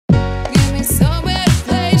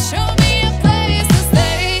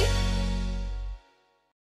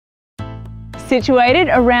Situated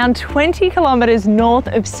around 20 kilometres north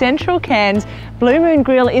of central Cairns, Blue Moon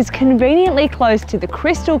Grill is conveniently close to the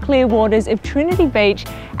crystal clear waters of Trinity Beach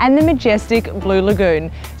and the majestic Blue Lagoon.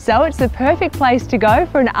 So it's the perfect place to go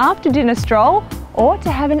for an after-dinner stroll or to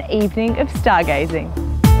have an evening of stargazing.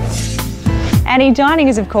 Annie, dining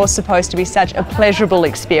is of course supposed to be such a pleasurable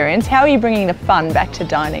experience. How are you bringing the fun back to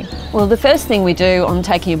dining? Well, the first thing we do on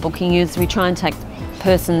taking a booking is we try and take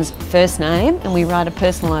person's first name and we write a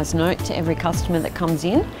personalised note to every customer that comes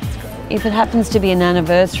in. If it happens to be an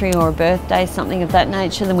anniversary or a birthday, something of that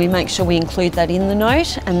nature, then we make sure we include that in the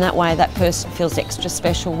note, and that way that person feels extra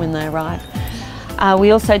special when they arrive. We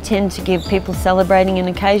also tend to give people celebrating an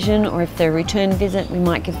occasion, or if they're a return visit, we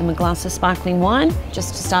might give them a glass of sparkling wine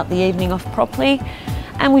just to start the evening off properly.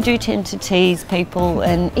 And we do tend to tease people,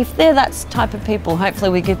 and if they're that type of people, hopefully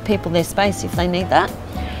we give people their space if they need that.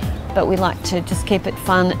 But we like to just keep it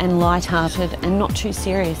fun and light-hearted and not too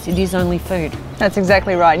serious. It is only food. That's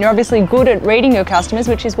exactly right. And you're obviously good at reading your customers,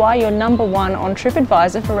 which is why you're #1 on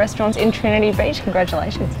TripAdvisor for restaurants in Trinity Beach.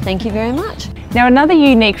 Congratulations. Thank you very much. Now, another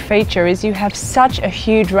unique feature is you have such a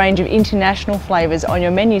huge range of international flavours on your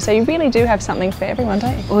menu, so you really do have something for everyone,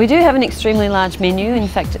 don't you? Well, we do have an extremely large menu. In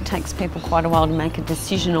fact, it takes people quite a while to make a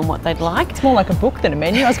decision on what they'd like. It's more like a book than a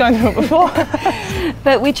menu. I was going through it before.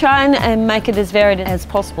 But we try and make it as varied as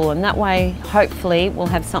possible, and that way, hopefully, we'll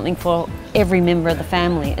have something for every member of the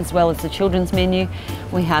family, as well as the children's menu.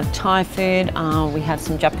 We have Thai food, we have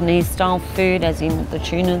some Japanese style food, as in the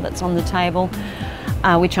tuna that's on the table.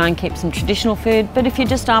 We try and keep some traditional food, but if you're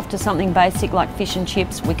just after something basic like fish and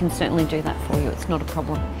chips, we can certainly do that for you. It's not a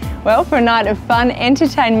problem. Well, for a night of fun,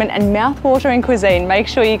 entertainment and mouth-watering cuisine, make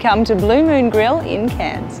sure you come to Blue Moon Grill in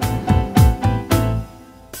Cairns.